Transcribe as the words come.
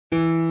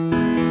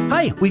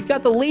Hi, we've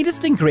got the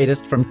latest and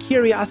greatest from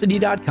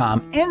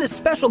Curiosity.com and a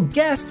special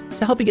guest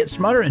to help you get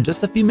smarter in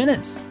just a few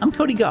minutes. I'm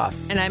Cody Goff.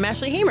 And I'm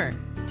Ashley Hamer.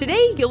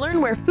 Today, you'll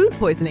learn where food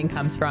poisoning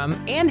comes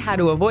from and how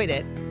to avoid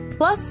it.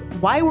 Plus,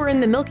 why we're in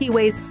the Milky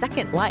Way's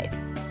second life.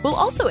 We'll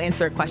also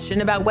answer a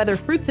question about whether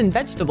fruits and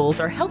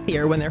vegetables are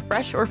healthier when they're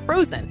fresh or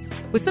frozen,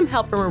 with some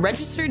help from a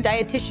registered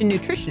dietitian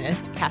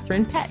nutritionist,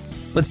 Catherine Pett.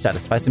 Let's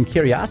satisfy some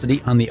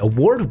curiosity on the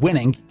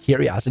award-winning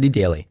Curiosity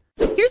Daily.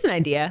 Here's an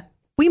idea.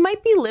 We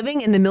might be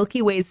living in the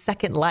Milky Way's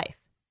second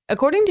life.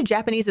 According to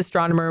Japanese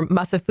astronomer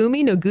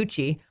Masafumi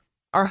Noguchi,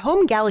 our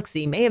home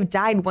galaxy may have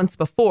died once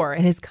before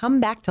and has come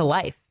back to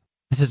life.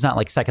 This is not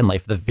like Second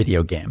Life, the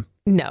video game.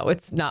 No,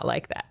 it's not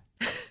like that.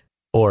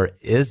 Or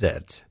is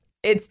it?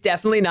 It's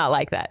definitely not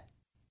like that.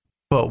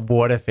 But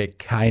what if it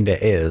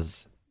kinda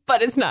is?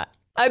 But it's not.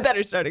 I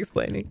better start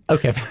explaining.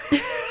 Okay.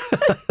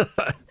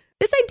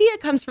 This idea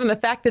comes from the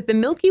fact that the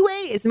Milky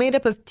Way is made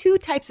up of two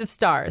types of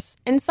stars,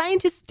 and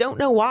scientists don't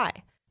know why.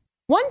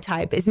 One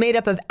type is made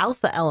up of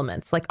alpha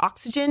elements like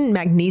oxygen,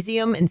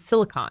 magnesium, and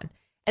silicon,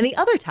 and the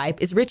other type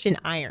is rich in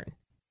iron.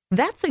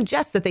 That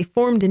suggests that they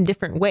formed in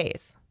different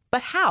ways.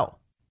 But how?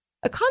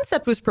 A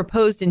concept was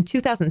proposed in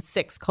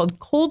 2006 called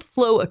cold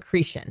flow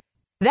accretion.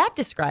 That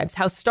describes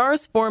how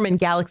stars form in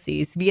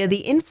galaxies via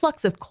the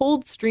influx of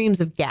cold streams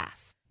of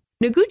gas.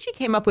 Noguchi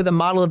came up with a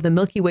model of the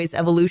Milky Way's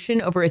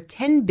evolution over a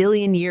 10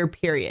 billion year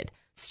period,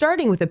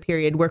 starting with a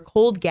period where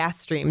cold gas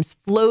streams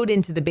flowed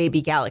into the baby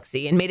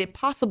galaxy and made it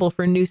possible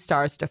for new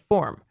stars to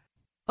form.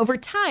 Over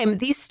time,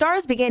 these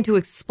stars began to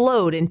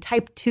explode in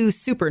Type II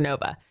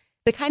supernova,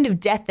 the kind of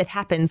death that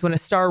happens when a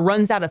star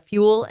runs out of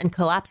fuel and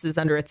collapses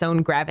under its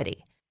own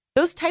gravity.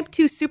 Those Type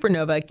II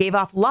supernova gave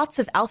off lots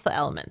of alpha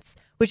elements,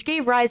 which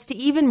gave rise to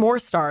even more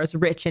stars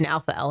rich in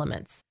alpha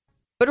elements.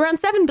 But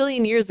around 7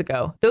 billion years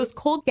ago, those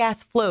cold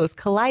gas flows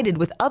collided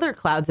with other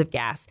clouds of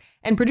gas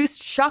and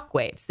produced shock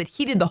waves that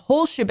heated the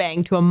whole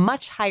shebang to a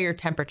much higher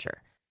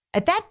temperature.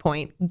 At that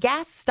point,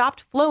 gas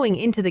stopped flowing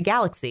into the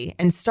galaxy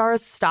and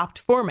stars stopped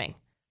forming.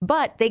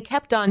 But they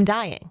kept on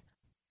dying.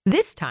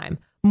 This time,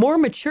 more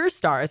mature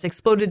stars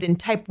exploded in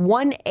Type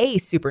 1a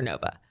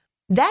supernova.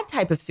 That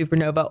type of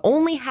supernova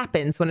only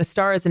happens when a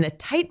star is in a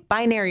tight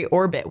binary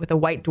orbit with a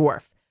white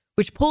dwarf,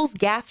 which pulls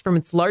gas from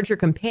its larger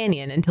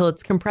companion until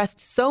it's compressed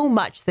so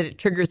much that it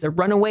triggers a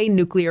runaway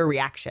nuclear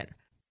reaction.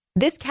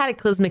 This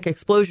cataclysmic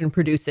explosion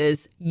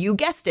produces, you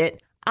guessed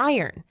it,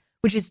 iron,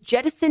 which is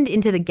jettisoned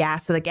into the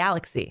gas of the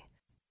galaxy.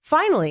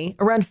 Finally,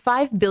 around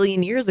 5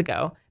 billion years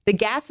ago, the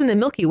gas in the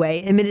Milky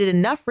Way emitted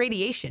enough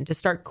radiation to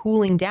start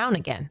cooling down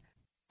again.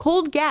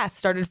 Cold gas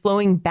started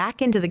flowing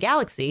back into the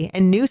galaxy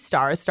and new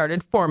stars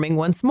started forming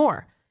once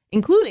more,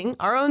 including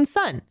our own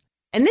sun.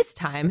 And this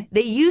time,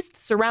 they used the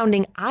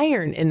surrounding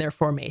iron in their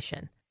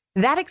formation.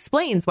 That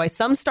explains why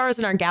some stars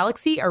in our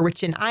galaxy are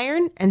rich in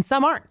iron and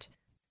some aren't.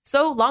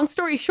 So, long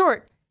story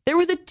short, there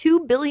was a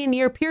 2 billion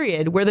year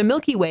period where the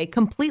Milky Way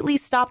completely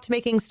stopped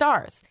making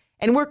stars,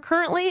 and we're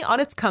currently on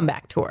its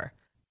comeback tour.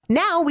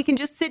 Now we can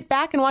just sit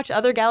back and watch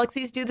other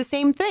galaxies do the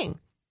same thing.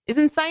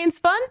 Isn't science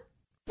fun?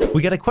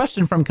 We get a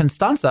question from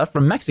Constanza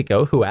from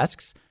Mexico who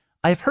asks,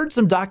 I've heard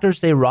some doctors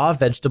say raw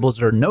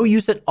vegetables are no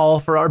use at all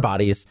for our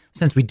bodies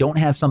since we don't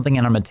have something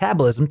in our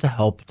metabolism to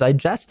help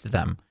digest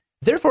them.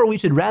 Therefore, we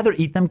should rather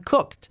eat them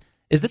cooked.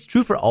 Is this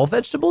true for all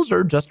vegetables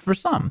or just for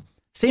some?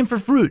 Same for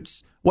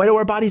fruits. Why do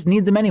our bodies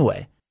need them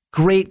anyway?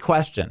 Great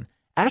question.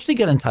 Ashley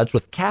got in touch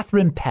with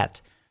Catherine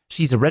Pett.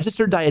 She's a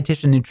registered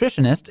dietitian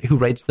nutritionist who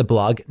writes the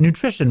blog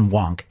Nutrition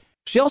Wonk.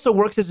 She also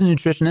works as a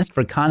nutritionist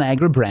for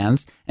ConAgra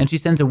Brands, and she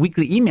sends a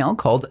weekly email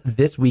called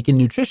This Week in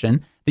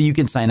Nutrition that you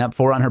can sign up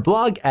for on her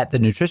blog at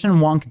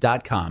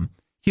thenutritionwonk.com.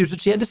 Here's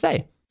what she had to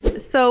say.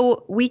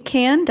 So we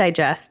can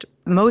digest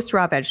most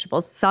raw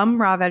vegetables.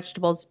 Some raw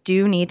vegetables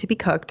do need to be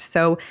cooked.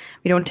 So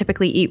we don't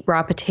typically eat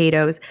raw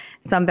potatoes.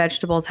 Some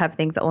vegetables have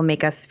things that will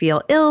make us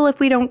feel ill if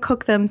we don't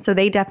cook them. So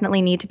they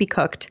definitely need to be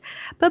cooked.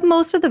 But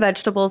most of the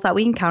vegetables that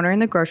we encounter in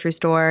the grocery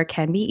store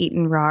can be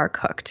eaten raw or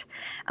cooked.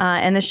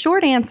 And the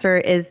short answer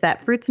is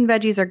that fruits and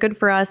veggies are good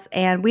for us,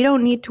 and we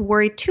don't need to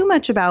worry too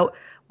much about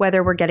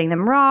whether we're getting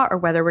them raw or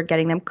whether we're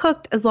getting them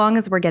cooked, as long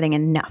as we're getting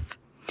enough.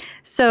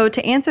 So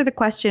to answer the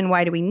question,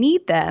 why do we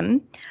need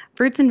them?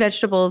 Fruits and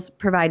vegetables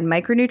provide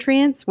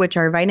micronutrients, which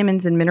are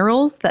vitamins and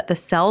minerals that the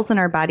cells in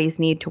our bodies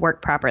need to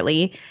work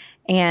properly.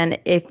 And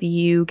if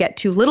you get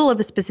too little of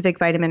a specific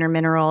vitamin or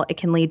mineral, it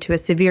can lead to a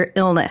severe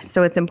illness.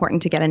 So it's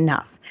important to get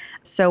enough.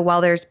 So while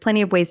there's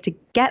plenty of ways to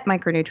get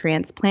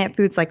micronutrients, plant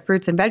foods like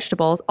fruits and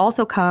vegetables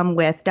also come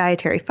with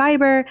dietary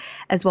fiber,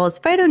 as well as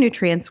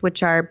phytonutrients,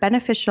 which are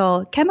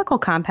beneficial chemical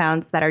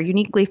compounds that are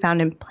uniquely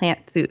found in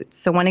plant foods.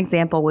 So one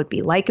example would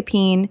be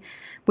lycopene,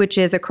 which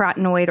is a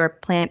carotenoid or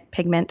plant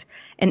pigment,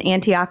 an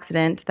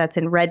antioxidant that's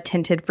in red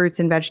tinted fruits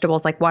and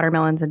vegetables like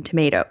watermelons and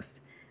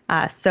tomatoes.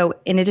 So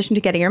in addition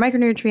to getting your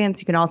micronutrients,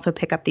 you can also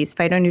pick up these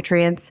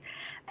phytonutrients.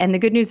 And the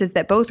good news is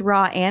that both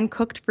raw and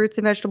cooked fruits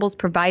and vegetables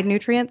provide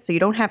nutrients, so you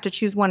don't have to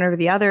choose one over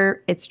the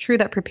other. It's true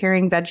that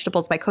preparing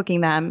vegetables by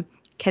cooking them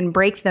can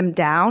break them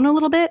down a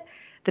little bit,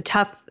 the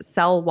tough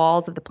cell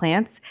walls of the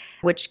plants,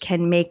 which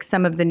can make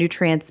some of the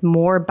nutrients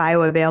more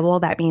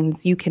bioavailable. That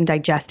means you can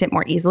digest it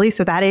more easily.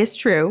 So that is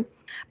true.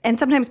 And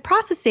sometimes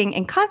processing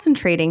and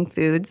concentrating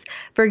foods,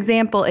 for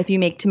example, if you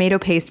make tomato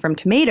paste from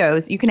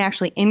tomatoes, you can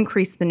actually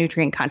increase the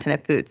nutrient content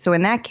of food. So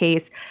in that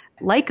case,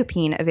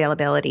 lycopene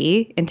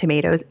availability in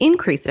tomatoes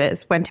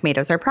increases when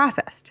tomatoes are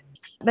processed.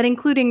 But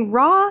including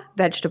raw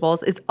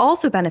vegetables is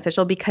also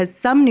beneficial because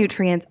some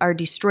nutrients are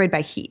destroyed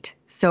by heat.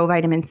 So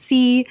vitamin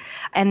C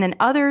and then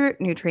other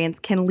nutrients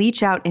can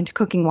leach out into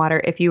cooking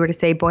water if you were to,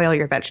 say, boil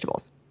your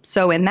vegetables.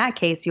 So in that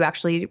case, you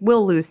actually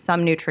will lose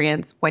some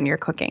nutrients when you're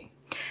cooking.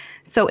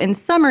 So in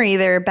summary,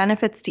 there are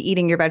benefits to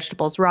eating your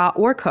vegetables raw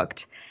or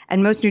cooked,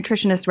 and most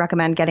nutritionists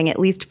recommend getting at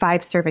least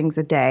 5 servings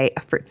a day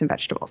of fruits and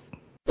vegetables.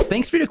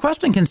 Thanks for your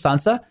question,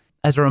 Constanza.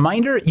 As a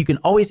reminder, you can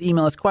always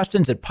email us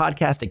questions at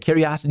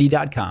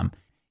podcast@curiosity.com.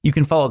 You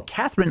can follow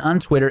Catherine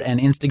on Twitter and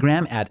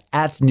Instagram at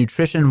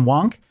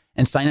 @nutritionwonk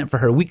and sign up for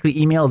her weekly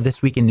email,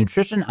 This Week in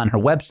Nutrition, on her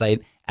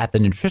website at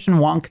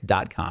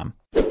thenutritionwonk.com.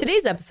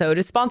 Today's episode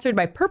is sponsored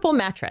by Purple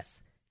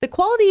Mattress. The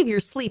quality of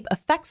your sleep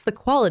affects the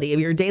quality of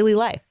your daily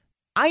life.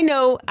 I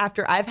know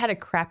after I've had a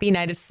crappy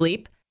night of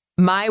sleep,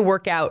 my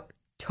workout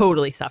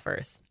totally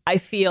suffers. I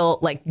feel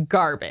like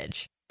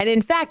garbage. And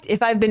in fact,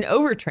 if I've been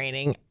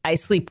overtraining, I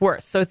sleep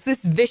worse. So it's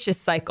this vicious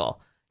cycle.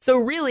 So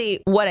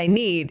really what I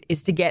need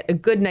is to get a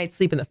good night's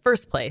sleep in the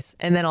first place,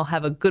 and then I'll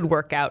have a good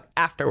workout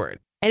afterward.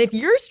 And if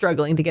you're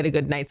struggling to get a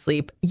good night's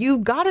sleep,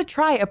 you've got to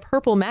try a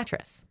Purple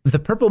mattress. The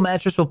Purple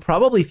mattress will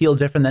probably feel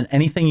different than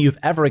anything you've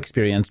ever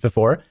experienced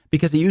before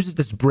because it uses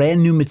this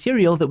brand new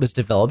material that was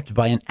developed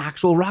by an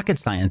actual rocket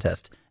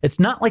scientist. It's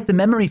not like the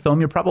memory foam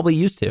you're probably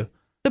used to.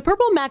 The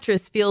Purple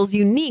mattress feels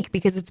unique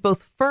because it's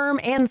both firm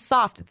and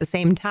soft at the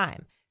same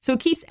time. So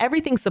it keeps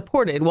everything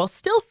supported while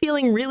still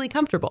feeling really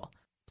comfortable.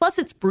 Plus,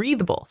 it's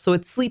breathable, so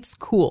it sleeps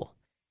cool.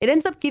 It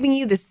ends up giving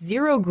you this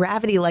zero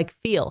gravity-like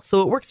feel,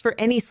 so it works for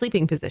any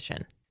sleeping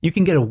position. You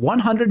can get a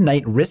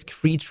 100-night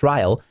risk-free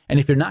trial, and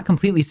if you're not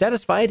completely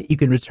satisfied, you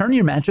can return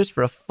your mattress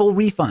for a full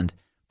refund.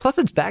 Plus,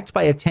 it's backed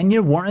by a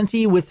 10-year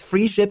warranty with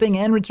free shipping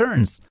and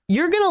returns.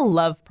 You're going to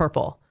love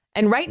Purple.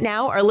 And right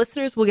now, our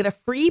listeners will get a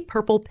free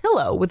Purple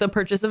pillow with the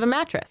purchase of a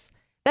mattress.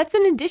 That's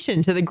in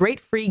addition to the great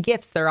free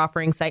gifts they're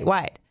offering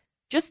site-wide.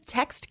 Just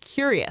text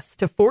CURIOUS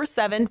to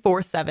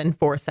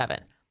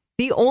 474747.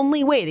 The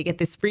only way to get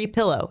this free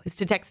pillow is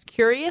to text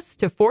CURIOUS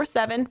to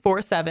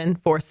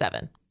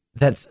 474747.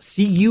 That's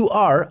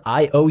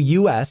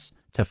CURIOUS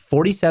to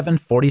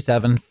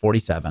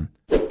 474747.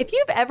 If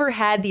you've ever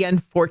had the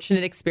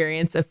unfortunate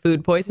experience of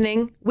food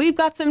poisoning, we've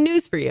got some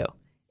news for you.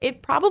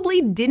 It probably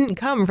didn't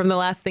come from the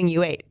last thing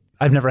you ate.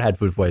 I've never had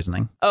food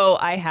poisoning. Oh,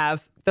 I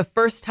have. The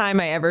first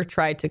time I ever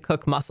tried to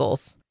cook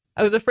mussels.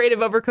 I was afraid of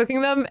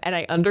overcooking them, and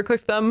I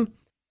undercooked them,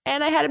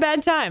 and I had a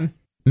bad time.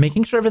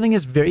 Making sure everything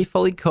is very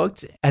fully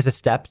cooked as a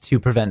step to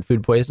prevent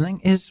food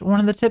poisoning is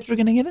one of the tips we're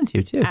going to get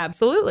into, too.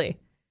 Absolutely.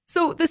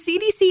 So the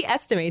CDC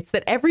estimates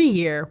that every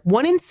year,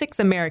 1 in 6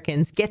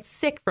 Americans get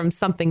sick from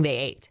something they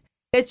ate.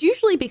 That's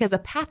usually because a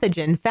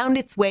pathogen found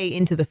its way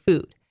into the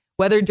food,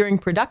 whether during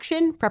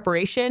production,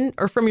 preparation,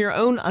 or from your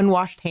own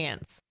unwashed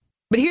hands.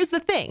 But here's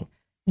the thing.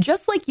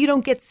 Just like you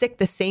don't get sick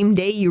the same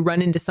day you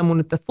run into someone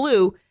with the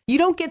flu, you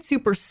don't get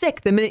super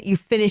sick the minute you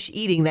finish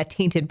eating that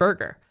tainted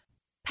burger.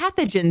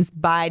 Pathogens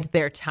bide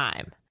their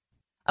time.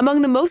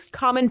 Among the most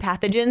common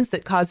pathogens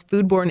that cause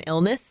foodborne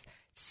illness,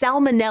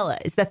 Salmonella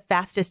is the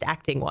fastest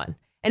acting one,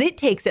 and it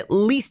takes at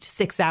least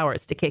 6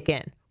 hours to kick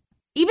in.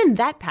 Even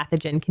that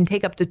pathogen can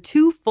take up to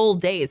 2 full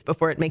days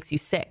before it makes you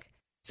sick.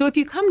 So if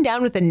you come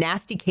down with a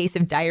nasty case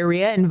of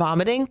diarrhea and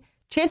vomiting,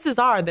 chances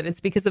are that it's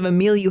because of a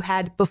meal you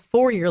had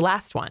before your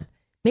last one,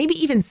 maybe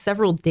even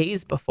several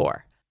days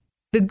before.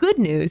 The good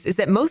news is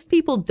that most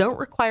people don't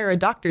require a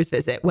doctor's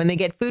visit when they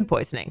get food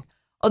poisoning,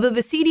 although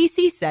the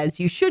CDC says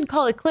you should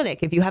call a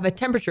clinic if you have a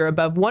temperature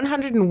above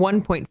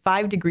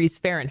 101.5 degrees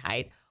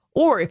Fahrenheit,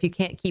 or if you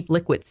can't keep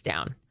liquids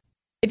down.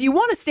 If you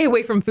want to stay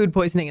away from food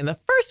poisoning in the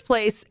first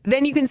place,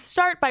 then you can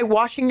start by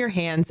washing your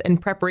hands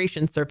and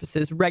preparation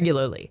surfaces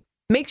regularly.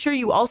 Make sure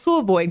you also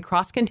avoid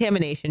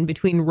cross-contamination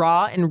between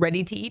raw and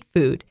ready-to-eat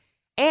food,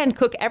 and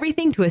cook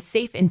everything to a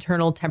safe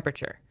internal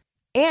temperature.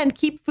 And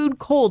keep food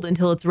cold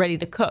until it's ready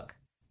to cook.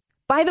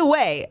 By the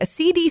way, a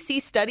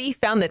CDC study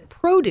found that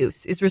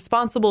produce is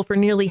responsible for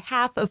nearly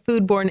half of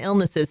foodborne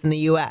illnesses in the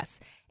U.S.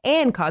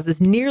 and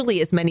causes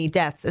nearly as many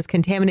deaths as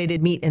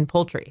contaminated meat and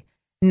poultry.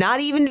 Not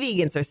even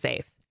vegans are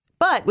safe.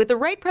 But with the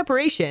right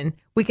preparation,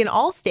 we can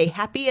all stay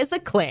happy as a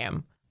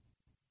clam.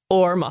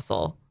 Or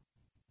mussel.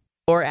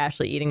 Or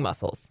Ashley eating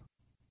mussels.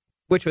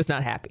 Which was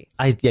not happy.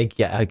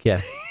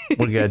 Yeah.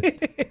 We're good.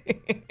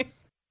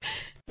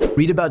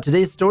 Read about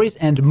today's stories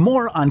and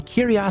more on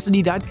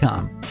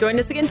Curiosity.com. Join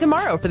us again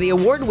tomorrow for the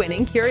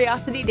award-winning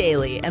Curiosity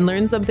Daily and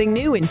learn something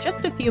new in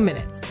just a few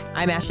minutes.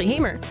 I'm Ashley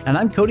Hamer. And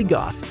I'm Cody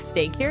Goff.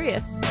 Stay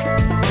curious.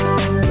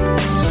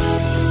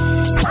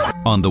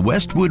 On the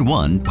Westwood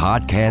One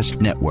Podcast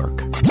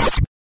Network.